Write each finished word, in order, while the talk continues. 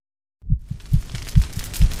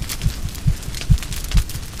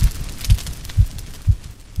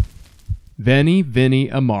Veni,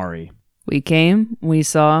 Vini, Amari. We came, we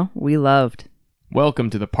saw, we loved. Welcome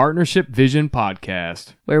to the Partnership Vision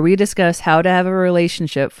Podcast, where we discuss how to have a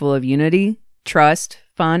relationship full of unity, trust,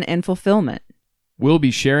 fun, and fulfillment. We'll be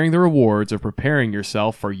sharing the rewards of preparing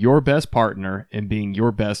yourself for your best partner and being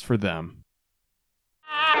your best for them.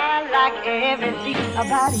 I like everything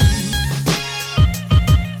about you.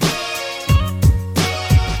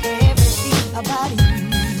 Everything about you.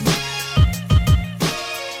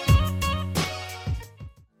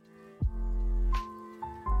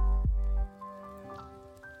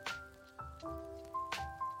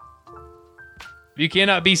 You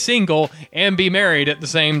cannot be single and be married at the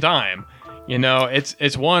same time. You know,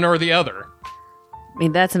 it's one or the other. I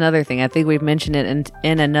mean, that's another thing. I think we've mentioned it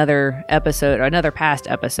in another episode, or another past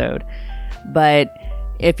episode. But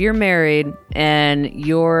if you're married and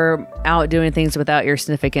you're out doing things without your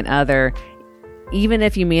significant other, even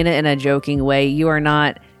if you mean it in a joking way, you are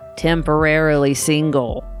not temporarily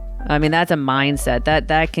single. I mean, that's a mindset.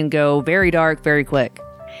 That can go very dark very quick.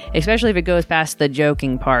 Especially if it goes past the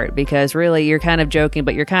joking part, because really you're kind of joking,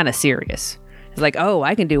 but you're kind of serious. It's like, oh,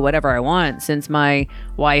 I can do whatever I want since my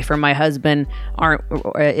wife or my husband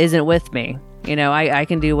isn't with me. You know, I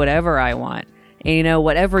can do whatever I want. And, you know,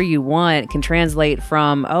 whatever you want can translate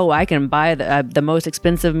from, oh, I can buy the most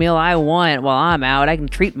expensive meal I want while I'm out. I can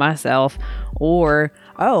treat myself. Or,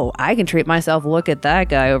 oh, I can treat myself. Look at that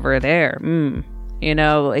guy over there. You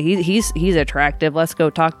know, he's attractive. Let's go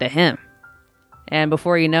talk to him. And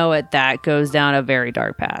before you know it, that goes down a very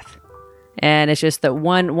dark path. And it's just that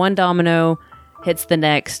one domino hits the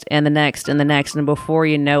next and the next and the next. And before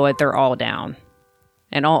you know it, they're all down.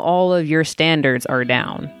 And all of your standards are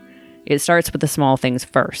down. It starts with the small things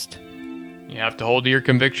first. You have to hold to your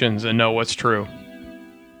convictions and know what's true.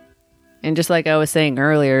 And just like I was saying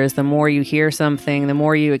earlier, is the more you hear something, the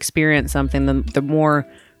more you experience something, the more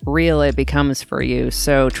real it becomes for you.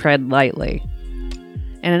 So tread lightly.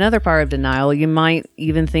 And another part of denial, you might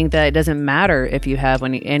even think that it doesn't matter if you have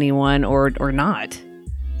anyone or not.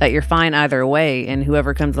 That you're fine either way, and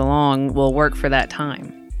whoever comes along will work for that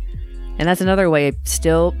time. And that's another way of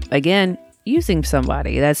still, again, using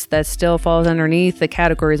somebody. That still falls underneath the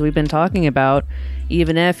categories we've been talking about,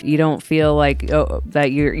 even if you don't feel like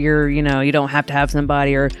that you're you know, you don't have to have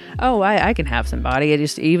somebody, or, oh, I can have somebody.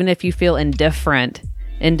 Even if you feel indifferent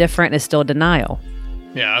is still denial.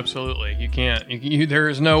 Yeah, absolutely. You can't. There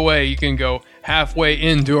is no way you can go halfway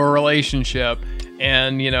into a relationship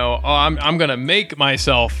and, you know, oh, I'm gonna make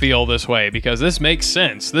myself feel this way because this makes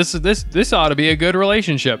sense. This ought to be a good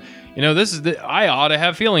relationship. You know, I ought to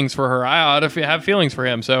have feelings for her. I ought to have feelings for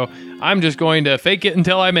him. So I'm just going to fake it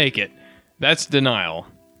until I make it. That's denial.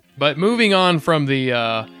 But moving on from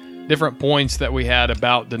the different points that we had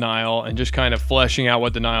about denial and just kind of fleshing out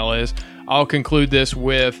what denial is, I'll conclude this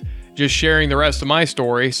with just sharing the rest of my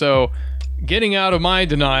story. So getting out of my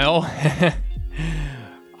denial,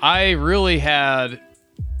 I really had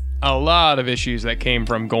a lot of issues that came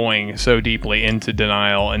from going so deeply into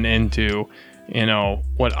denial and into, you know,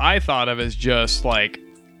 what I thought of as just like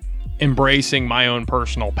embracing my own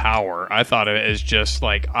personal power. I thought of it as just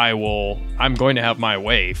like, I'm going to have my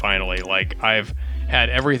way finally. Like I've had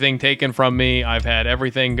everything taken from me. I've had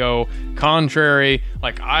everything go contrary.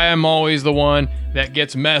 Like I am always the one that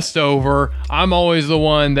gets messed over. I'm always the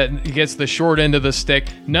one that gets the short end of the stick.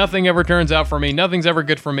 Nothing ever turns out for me. Nothing's ever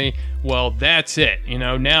good for me. Well, that's it. You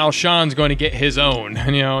know, now Sean's going to get his own.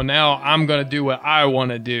 You know, now I'm going to do what I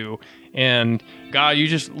want to do. And God, you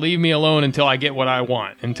just leave me alone until I get what I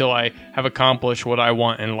want, until I have accomplished what I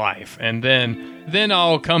want in life. And then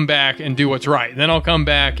I'll come back and do what's right. Then I'll come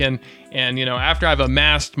back and you know, after I've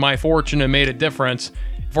amassed my fortune and made a difference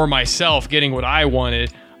for myself, getting what I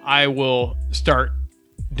wanted, I will start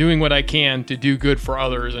doing what I can to do good for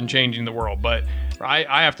others and changing the world. But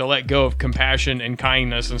I have to let go of compassion and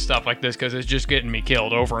kindness and stuff like this because it's just getting me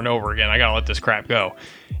killed over and over again. I got to let this crap go.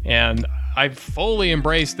 And I fully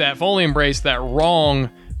embraced that wrong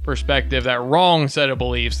perspective, that wrong set of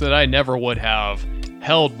beliefs that I never would have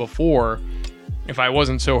held before if I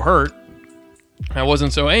wasn't so hurt. I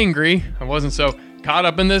wasn't so angry. I wasn't so caught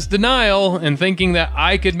up in this denial and thinking that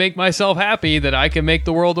I could make myself happy, that I could make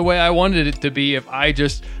the world the way I wanted it to be if I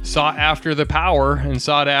just sought after the power and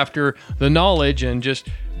sought after the knowledge and just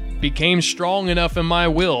became strong enough in my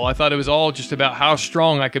will. I thought it was all just about how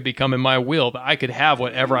strong I could become in my will, that I could have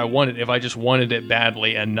whatever I wanted if I just wanted it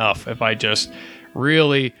badly enough, if I just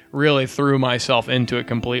really, really threw myself into it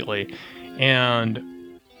completely.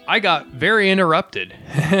 And I got very interrupted.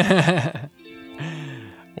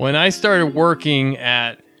 When I started working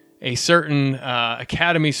at a certain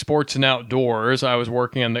Academy Sports and Outdoors, I was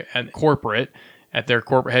working at corporate, at their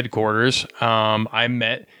corporate headquarters, I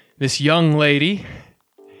met this young lady,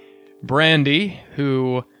 Brandy,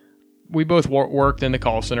 who we both worked in the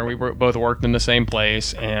call center. We both worked in the same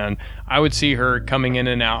place, and I would see her coming in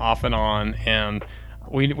and out off and on, and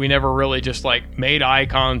we never really just like made eye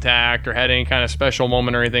contact or had any kind of special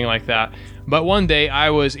moment or anything like that. But one day I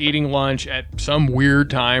was eating lunch at some weird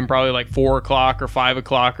time, probably like 4 o'clock or 5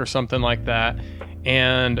 o'clock or something like that,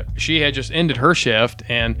 and she had just ended her shift,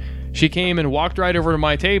 and she came and walked right over to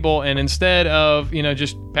my table, and instead of,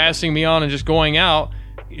 just passing me on and just going out,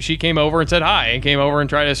 she came over and said hi and came over and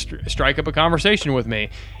tried to strike up a conversation with me.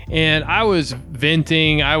 And I was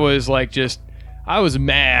venting. I was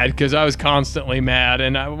mad because I was constantly mad.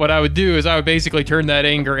 And what I would do is I would basically turn that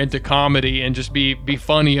anger into comedy and just be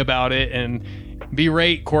funny about it and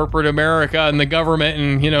berate corporate America and the government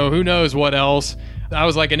and, who knows what else. I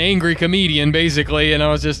was like an angry comedian, basically, and I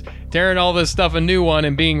was just tearing all this stuff a new one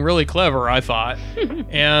and being really clever, I thought.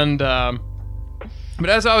 And, but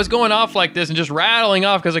as I was going off like this and just rattling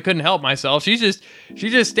off because I couldn't help myself, she's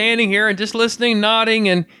just standing here and just listening, nodding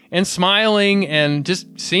and smiling and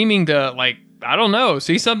just seeming to, like, I don't know,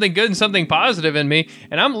 see something good and something positive in me.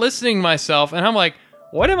 And I'm listening to myself and I'm like,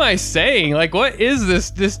 what am I saying? Like, what is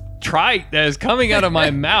this trite that is coming out of my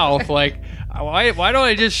mouth? Like, why don't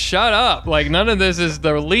I just shut up? Like, none of this is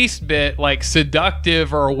the least bit like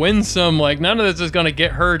seductive or winsome. Like, none of this is going to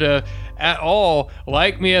get her to at all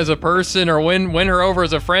like me as a person or win her over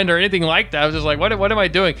as a friend or anything like that. I was just like, what am I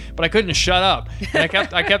doing? But I couldn't shut up. And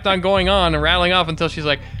I kept on going on and rattling off until she's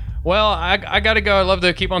like, well, I gotta go. I'd love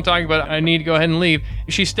to keep on talking, but I need to go ahead and leave.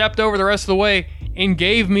 She stepped over the rest of the way and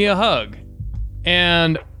gave me a hug.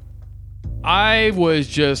 And I was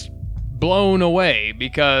just blown away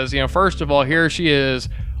because, first of all, here she is,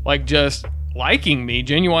 like, just liking me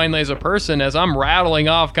genuinely as a person as I'm rattling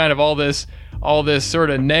off kind of all this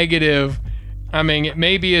sort of negative. I mean, it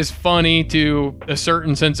maybe is funny to a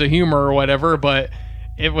certain sense of humor or whatever, but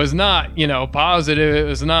it was not, positive. It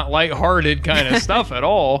was not lighthearted kind of stuff at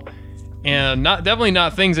all. And definitely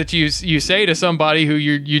not things that you say to somebody who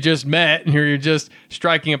you just met and you're just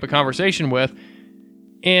striking up a conversation with.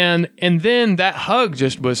 And then that hug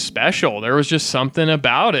just was special. There was just something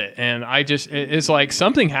about it. And it's like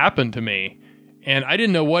something happened to me. And I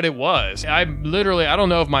didn't know what it was. I don't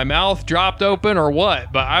know if my mouth dropped open or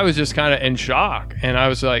what, but I was just kind of in shock. And I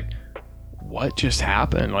was like, what just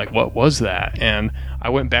happened? Like, what was that? And I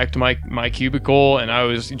went back to my cubicle and I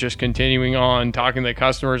was just continuing on talking to the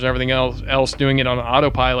customers and everything else, doing it on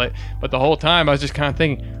autopilot. But the whole time I was just kind of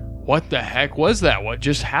thinking, what the heck was that? What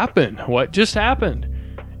just happened? What just happened?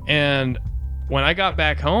 And when I got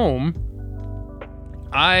back home,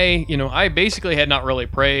 I basically had not really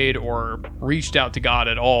prayed or reached out to God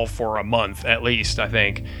at all for a month, at least, I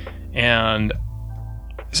think. And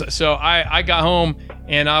so I got home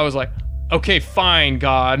and I was like, okay, fine,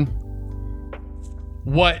 God.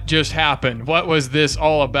 What just happened? What was this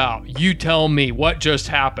all about? You tell me what just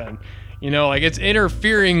happened. It's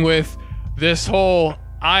interfering with this whole,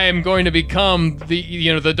 I am going to become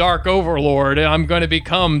the Dark Overlord, and I'm going to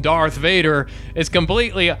become Darth Vader. It's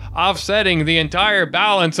completely offsetting the entire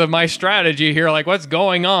balance of my strategy here. Like, what's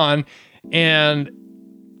going on? And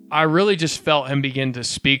I really just felt him begin to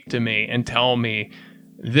speak to me and tell me,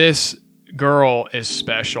 this girl is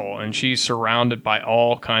special, and she's surrounded by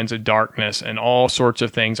all kinds of darkness, and all sorts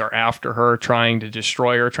of things are after her, trying to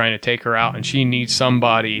destroy her, trying to take her out, and she needs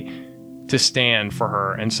somebody to stand for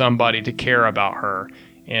her and somebody to care about her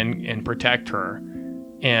and protect her.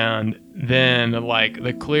 And then, like,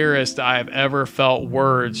 the clearest I've ever felt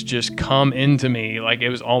words just come into me, like it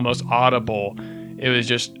was almost audible. It was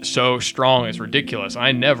just so strong, it's ridiculous.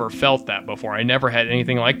 I never felt that before. I never had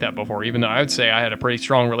anything like that before, even though I would say I had a pretty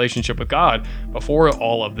strong relationship with God before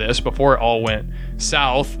all of this, before it all went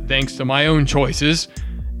south, thanks to my own choices.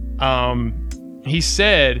 He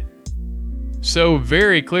said so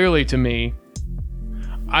very clearly to me,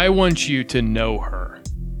 I want you to know her.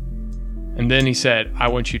 And then he said, I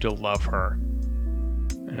want you to love her.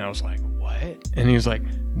 And I was like, what? And he was like,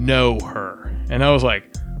 know her. And I was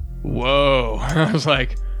like, whoa. I was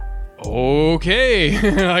like, okay.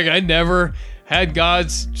 Like, I never had God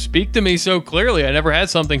speak to me so clearly. I never had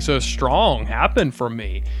something so strong happen for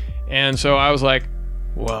me. And so I was like,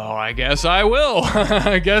 well, I guess I will.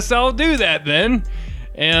 I guess I'll do that then.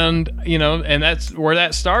 And, and that's where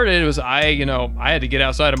that started. Was I had to get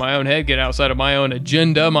outside of my own head, get outside of my own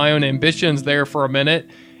agenda, my own ambitions there for a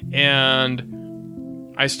minute.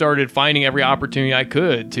 And I started finding every opportunity I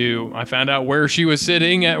could I found out where she was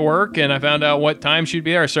sitting at work, and I found out what time she'd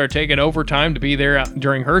be there. I started taking overtime to be there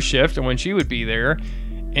during her shift and when she would be there.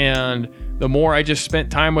 And the more I just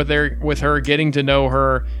spent time with her, getting to know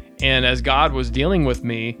her, and as God was dealing with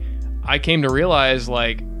me, I came to realize,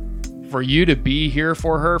 like, for you to be here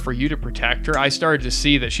for her, for you to protect her, I started to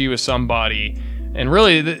see that she was somebody. And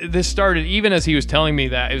really, this started even as he was telling me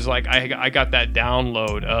that. It was like I got that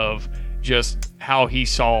download of just how he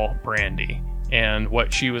saw Brandy and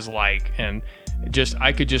what she was like, and just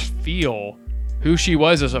I could just feel who she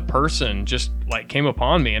was as a person just like came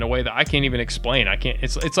upon me in a way that I can't even explain.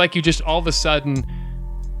 It's like you just all of a sudden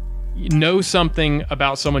know something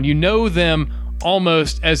about someone. You know them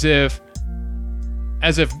almost as if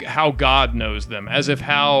how God knows them, as if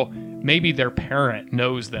how maybe their parent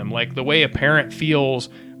knows them, like the way a parent feels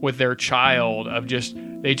with their child, of just,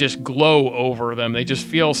 they just glow over them. They just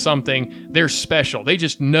feel something. They're special. They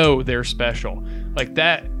just know they're special. Like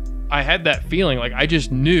that, I had that feeling, like I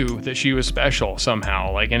just knew that she was special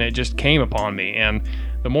somehow, like, and it just came upon me. And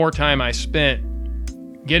the more time I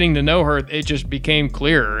spent getting to know her, it just became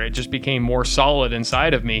clearer. It just became more solid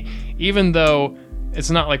inside of me, even though it's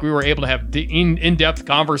not like we were able to have in-depth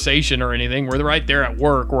conversation or anything. We're right there at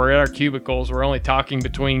work. We're at our cubicles. We're only talking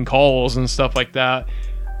between calls and stuff like that.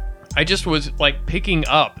 I just was like picking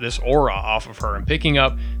up this aura off of her and picking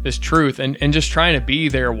up this truth and just trying to be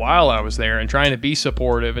there while I was there and trying to be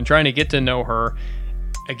supportive and trying to get to know her.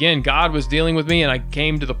 Again, God was dealing with me, and I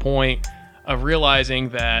came to the point of realizing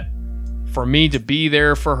that for me to be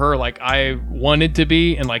there for her like I wanted to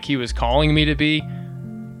be and like he was calling me to be,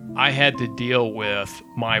 I had to deal with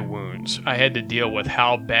my wounds. I had to deal with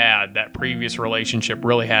how bad that previous relationship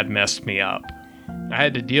really had messed me up. I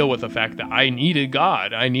had to deal with the fact that I needed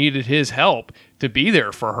God. I needed his help to be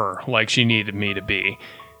there for her like she needed me to be.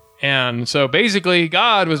 And so basically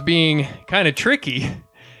God was being kind of tricky,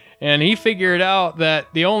 and he figured out that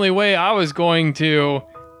the only way I was going to,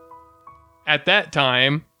 at that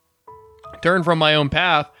time, turn from my own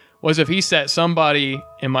path was if he set somebody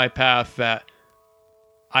in my path that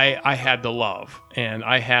I had to love, and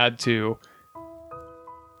I had to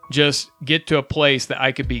just get to a place that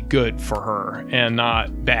I could be good for her and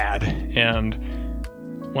not bad. And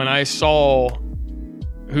when I saw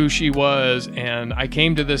who she was, and I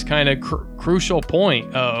came to this kind of crucial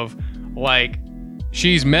point of like,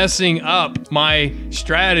 she's messing up my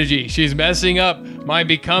strategy. She's messing up my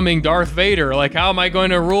becoming Darth Vader. Like, how am I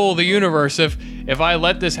going to rule the universe if I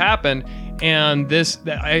let this happen? And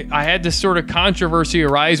I had this sort of controversy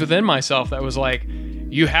arise within myself that was like,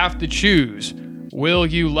 you have to choose. Will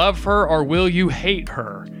you love her or will you hate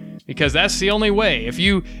her? Because that's the only way. If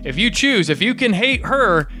you choose, if you can hate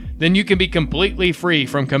her, then you can be completely free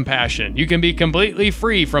from compassion. You can be completely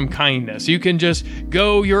free from kindness. You can just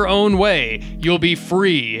go your own way. You'll be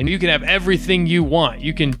free, and you can have everything you want.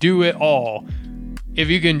 You can do it all if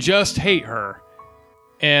you can just hate her.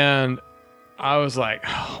 And I was like,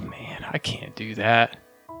 oh man, I can't do that.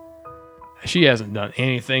 She hasn't done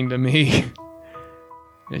anything to me.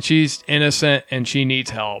 And she's innocent and she needs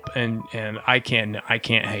help, and I can't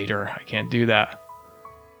hate her. I can't do that.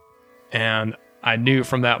 And I knew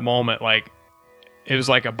from that moment, like, it was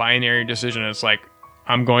like a binary decision. It's like,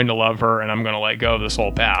 I'm going to love her and I'm going to let go of this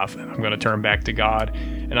whole path, and I'm going to turn back to God,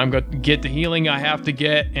 and I'm going to get the healing I have to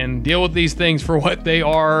get and deal with these things for what they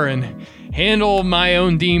are and handle my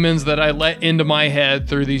own demons that I let into my head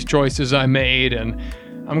through these choices I made. And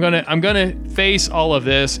I'm going to face all of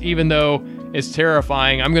this, even though it's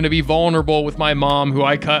terrifying. I'm going to be vulnerable with my mom, who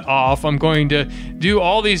I cut off. I'm going to do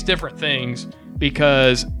all these different things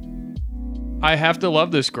because I have to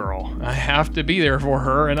love this girl. I have to be there for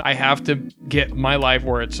her, and I have to get my life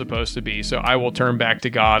where it's supposed to be. So I will turn back to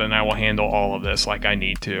God, and I will handle all of this like I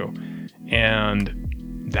need to.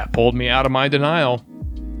 And that pulled me out of my denial,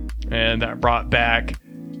 and that brought back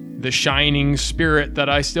the shining spirit that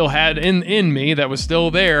I still had in me, that was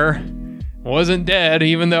still there. Wasn't dead,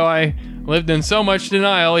 even though I lived in so much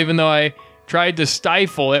denial, even though I tried to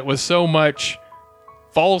stifle it with so much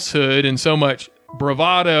falsehood and so much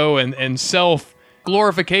bravado and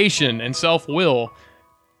self-glorification and self-will.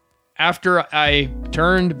 After I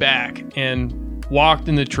turned back and walked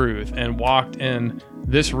in the truth and walked in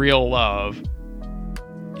this real love,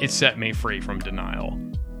 it set me free from denial.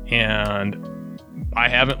 And I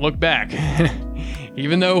haven't looked back.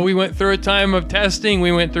 Even though we went through a time of testing,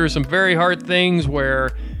 we went through some very hard things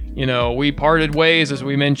where, you know, we parted ways, as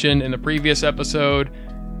we mentioned in the previous episode,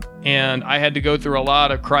 and I had to go through a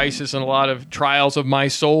lot of crisis and a lot of trials of my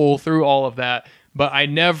soul through all of that, but I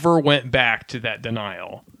never went back to that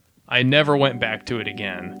denial. I never went back to it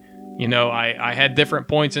again. You know, I had different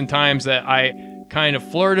points in times that I kind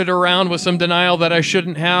of flirted around with some denial that I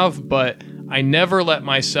shouldn't have, but I never let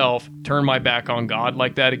myself turn my back on God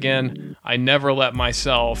like that again. I never let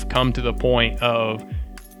myself come to the point of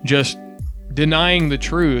just denying the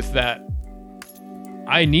truth that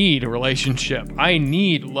I need a relationship. I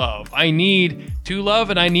need love. I need to love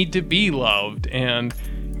and I need to be loved. And,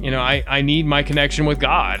 I need my connection with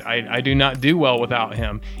God. I do not do well without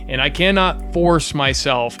him. And I cannot force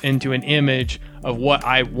myself into an image of what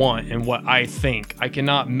I want and what I think. I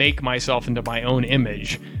cannot make myself into my own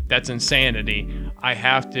image. That's insanity. I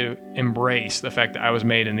have to embrace the fact that I was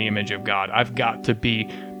made in the image of God. I've got to be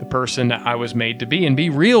the person that I was made to be and be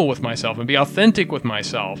real with myself and be authentic with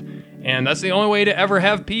myself. And that's the only way to ever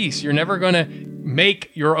have peace. You're never going to make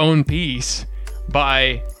your own peace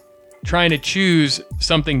by trying to choose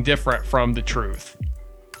something different from the truth.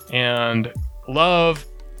 And love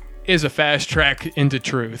is a fast track into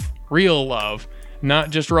truth. Real love, not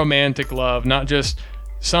just romantic love, not just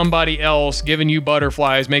somebody else giving you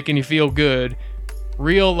butterflies, making you feel good.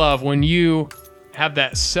 Real love, when you have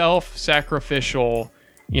that self-sacrificial,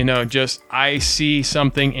 just I see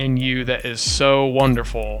something in you that is so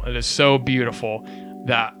wonderful, it is so beautiful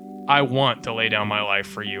that I want to lay down my life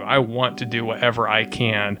for you. I want to do whatever I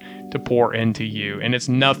can to pour into you. And it's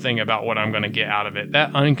nothing about what I'm going to get out of it.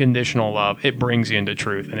 That unconditional love, it brings you into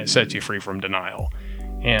truth and it sets you free from denial.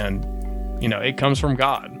 And, it comes from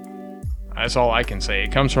God. That's all I can say.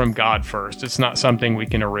 It comes from God first. It's not something we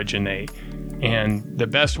can originate. And the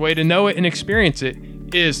best way to know it and experience it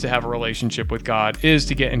is to have a relationship with God, is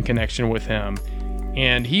to get in connection with him.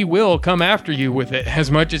 And he will come after you with it as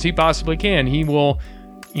much as he possibly can. He will,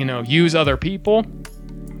 use other people.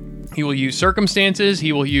 He will use circumstances.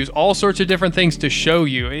 He will use all sorts of different things to show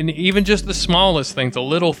you. And even just the smallest things, the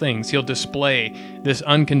little things, he'll display this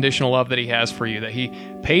unconditional love that he has for you, that he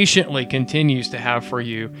patiently continues to have for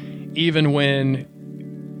you, even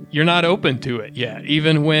when you're not open to it yet,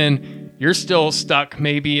 even when you're still stuck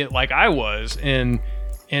maybe like I was in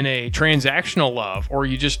a transactional love, or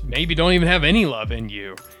you just maybe don't even have any love in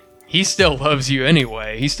you. He still loves you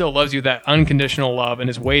anyway. He still loves you, that unconditional love, and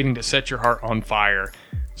is waiting to set your heart on fire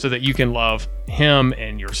so that you can love him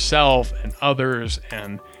and yourself and others,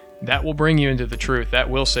 and that will bring you into the truth. That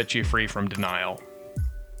will set you free from denial.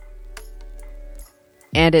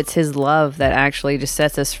 And it's his love that actually just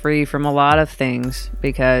sets us free from a lot of things,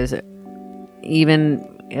 because even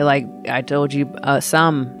like I told you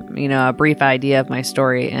a brief idea of my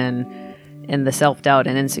story in the self-doubt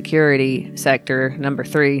and insecurity sector, number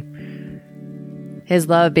 3, his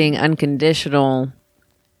love being unconditional,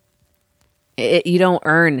 you don't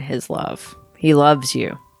earn his love. He loves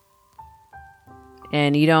you.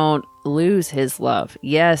 And you don't lose his love.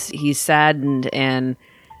 Yes, he's saddened and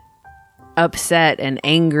upset and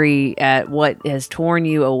angry at what has torn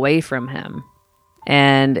you away from him.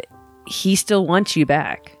 And he still wants you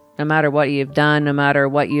back. No matter what you've done, no matter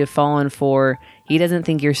what you've fallen for, he doesn't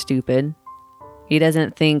think you're stupid. He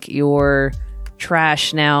doesn't think you're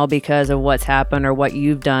trash now because of what's happened or what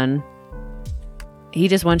you've done. He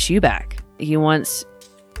just wants you back. He wants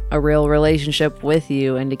a real relationship with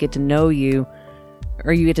you and to get to know you,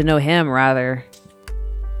 or you get to know him rather,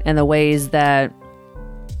 in the ways that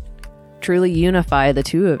truly unify the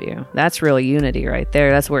two of you. That's real unity right there.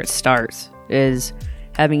 That's where it starts, is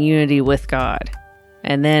having unity with God,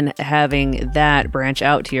 and then having that branch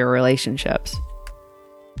out to your relationships.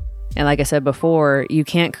 And like I said before, you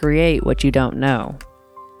can't create what you don't know.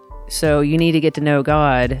 So you need to get to know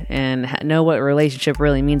God and know what a relationship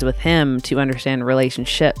really means with him to understand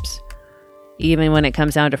relationships. Even when it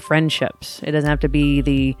comes down to friendships, it doesn't have to be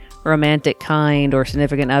the romantic kind or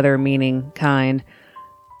significant other meaning kind.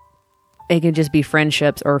 It can just be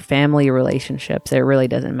friendships or family relationships. It really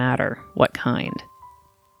doesn't matter what kind.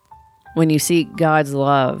 When you seek God's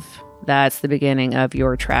love, that's the beginning of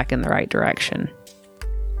your track in the right direction.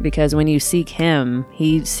 Because when you seek him,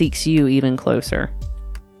 he seeks you even closer.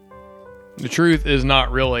 The truth is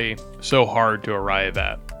not really so hard to arrive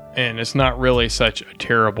at, and it's not really such a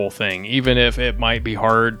terrible thing. Even if it might be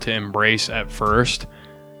hard to embrace at first,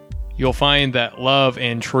 you'll find that love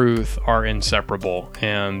and truth are inseparable,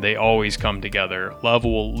 and they always come together. Love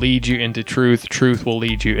will lead you into truth, truth will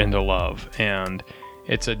lead you into love, and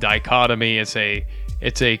it's a dichotomy. It's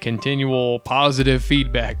a continual positive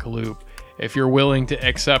feedback loop. If you're willing to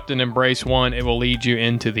accept and embrace one, it will lead you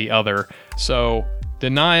into the other. So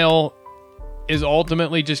denial is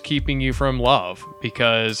ultimately just keeping you from love,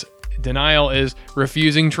 because denial is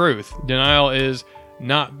refusing truth. Denial is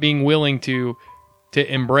not being willing to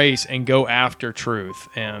embrace and go after truth.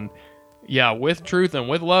 And yeah, with truth and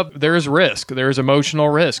with love, there's risk. There's emotional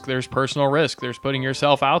risk. There's personal risk. There's putting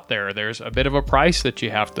yourself out there. There's a bit of a price that you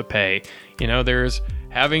have to pay. There's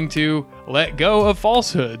having to let go of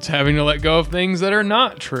falsehoods, having to let go of things that are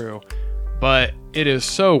not true. But it is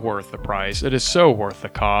so worth the price. It is so worth the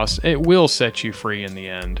cost. It will set you free in the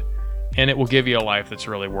end. And it will give you a life that's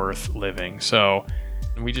really worth living. So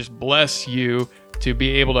we just bless you to be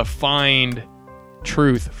able to find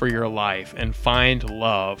truth for your life and find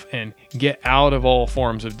love and get out of all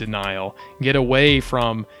forms of denial. Get away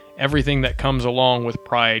from everything that comes along with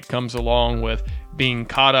pride, comes along with being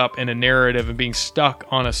caught up in a narrative and being stuck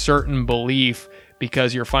on a certain belief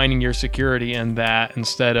because you're finding your security in that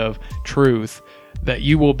instead of truth, that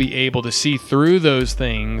you will be able to see through those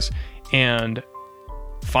things and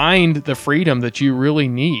find the freedom that you really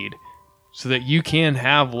need so that you can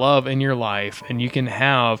have love in your life and you can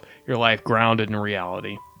have your life grounded in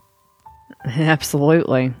reality.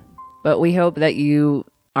 Absolutely. But we hope that you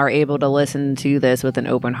are able to listen to this with an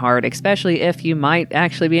open heart, especially if you might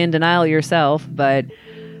actually be in denial yourself. But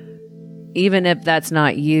even if that's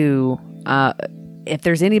not you, if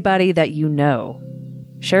there's anybody that you know,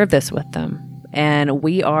 share this with them. And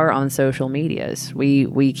we are on social medias.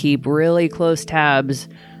 We keep really close tabs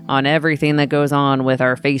on everything that goes on with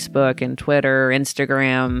our Facebook and Twitter,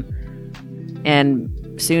 Instagram,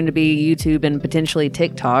 and soon to be YouTube and potentially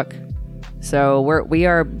TikTok. So we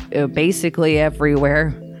are basically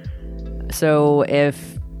everywhere. So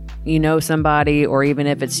if you know somebody, or even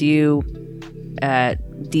if it's you,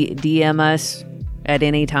 DM us at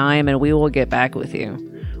any time and we will get back with you.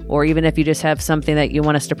 Or even if you just have something that you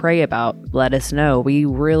want us to pray about, let us know. We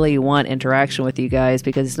really want interaction with you guys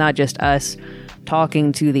because it's not just us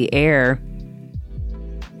talking to the air.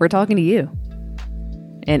 We're talking to you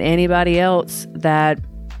and anybody else that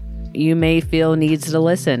you may feel needs to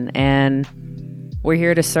listen. And we're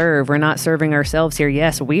here to serve. We're not serving ourselves here.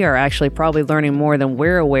 Yes, we are actually probably learning more than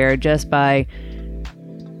we're aware just by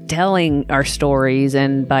telling our stories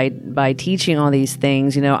and by teaching all these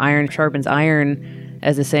things. You know, iron sharpens iron,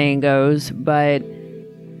 as the saying goes. But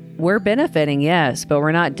we're benefiting, yes, but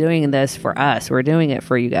we're not doing this for us. We're doing it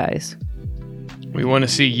for you guys. We want to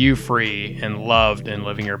see you free and loved and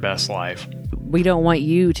living your best life. We don't want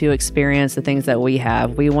you to experience the things that we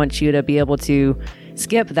have. We want you to be able to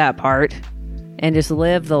skip that part and just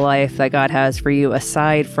live the life that God has for you,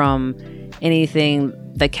 aside from anything,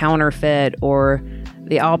 the counterfeit or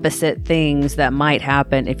the opposite things that might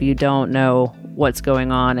happen if you don't know what's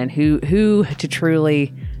going on and who to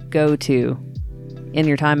truly go to in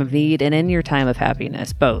your time of need and in your time of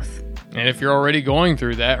happiness, both. And if you're already going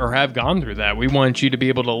through that or have gone through that, we want you to be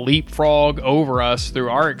able to leapfrog over us through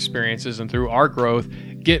our experiences and through our growth,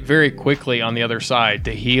 get very quickly on the other side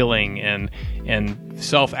to healing and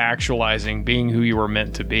self-actualizing, being who you were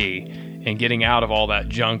meant to be, and getting out of all that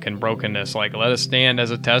junk and brokenness. Like, let us stand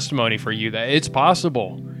as a testimony for you that it's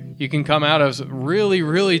possible. You can come out of really,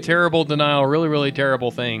 really terrible denial, really, really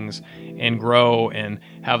terrible things, and grow and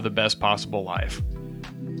have the best possible life.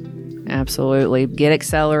 Absolutely. Get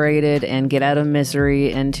accelerated and get out of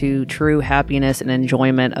misery into true happiness and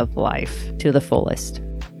enjoyment of life to the fullest.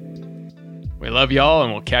 We love y'all,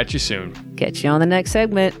 and we'll catch you soon. Catch you on the next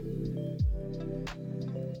segment.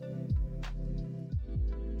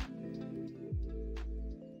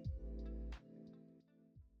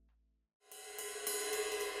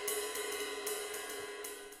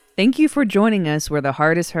 Thank you for joining us where the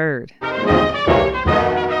heart is heard.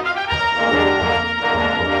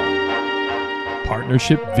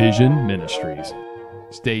 Partnership Vision Ministries.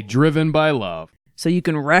 Stay driven by love, so you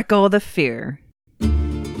can wreck all the fear.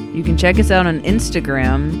 You can check us out on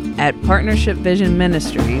Instagram at Partnership Vision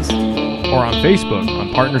Ministries, or on Facebook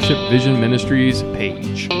on Partnership Vision Ministries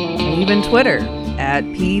page, and even Twitter at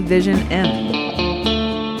PVisionM.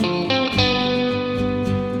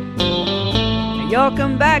 Y'all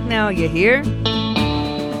come back now, you hear?